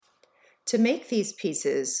To make these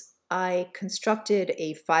pieces, I constructed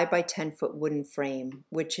a 5 by 10 foot wooden frame,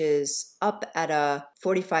 which is up at a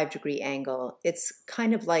 45-degree angle. It's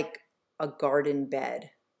kind of like a garden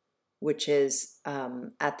bed, which is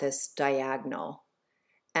at this diagonal.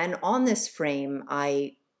 And on this frame,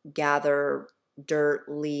 I gather dirt,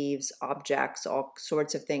 leaves, objects, all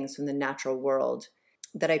sorts of things from the natural world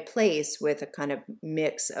that I place with a kind of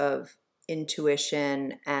mix of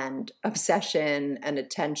intuition and obsession and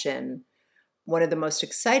attention. One of the most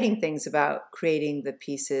exciting things about creating the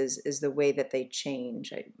pieces is the way that they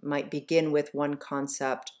change. I might begin with one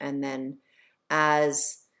concept, and then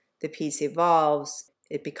as the piece evolves,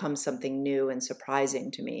 it becomes something new and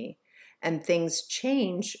surprising to me. And things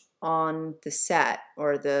change on the set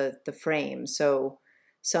or the frame. So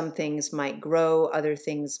some things might grow, other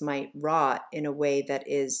things might rot in a way that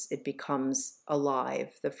it becomes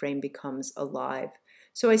alive. The frame becomes alive.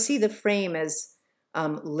 So I see the frame as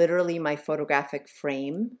literally my photographic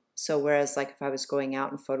frame. So whereas like if I was going out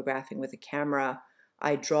and photographing with a camera,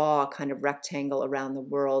 I draw a kind of rectangle around the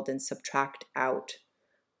world and subtract out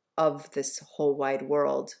of this whole wide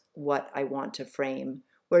world what I want to frame.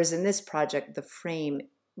 Whereas in this project, the frame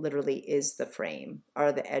literally is the frame,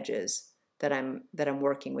 are the edges that I'm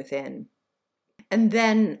working within. And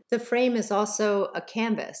then the frame is also a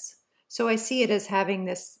canvas. So I see it as having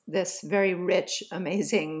this very rich,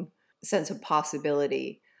 amazing sense of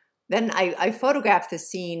possibility. Then I photograph the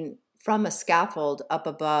scene from a scaffold up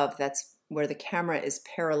above. That's where the camera is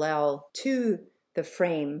parallel to the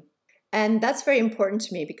frame. And that's very important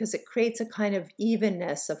to me because it creates a kind of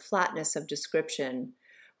evenness, a flatness of description,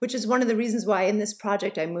 which is one of the reasons why in this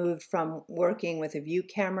project I moved from working with a view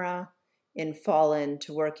camera in Fallen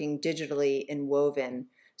to working digitally in Woven.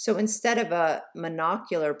 So instead of a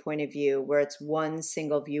monocular point of view where it's one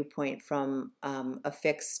single viewpoint from a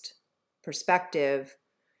fixed perspective,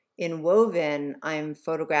 in Woven, I'm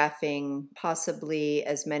photographing possibly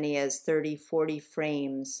as many as 30, 40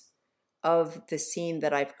 frames of the scene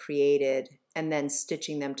that I've created and then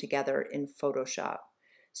stitching them together in Photoshop.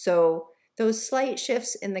 So those slight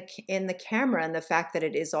shifts in the camera and the fact that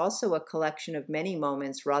it is also a collection of many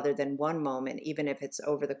moments rather than one moment, even if it's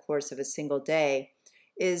over the course of a single day,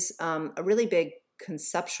 is a really big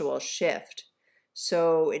conceptual shift.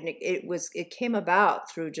 So it came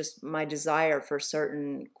about through just my desire for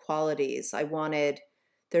certain qualities. I wanted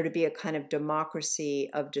there to be a kind of democracy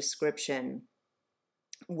of description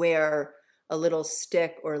where a little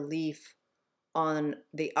stick or leaf on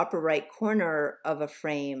the upper right corner of a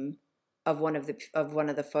frame of one of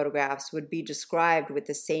the photographs would be described with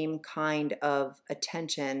the same kind of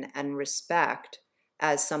attention and respect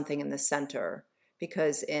as something in the center.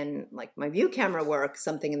 Because in like my view camera work,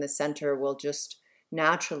 something in the center will just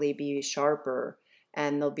naturally be sharper,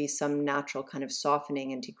 and there'll be some natural kind of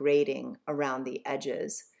softening and degrading around the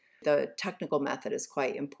edges. The technical method is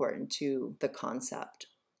quite important to the concept.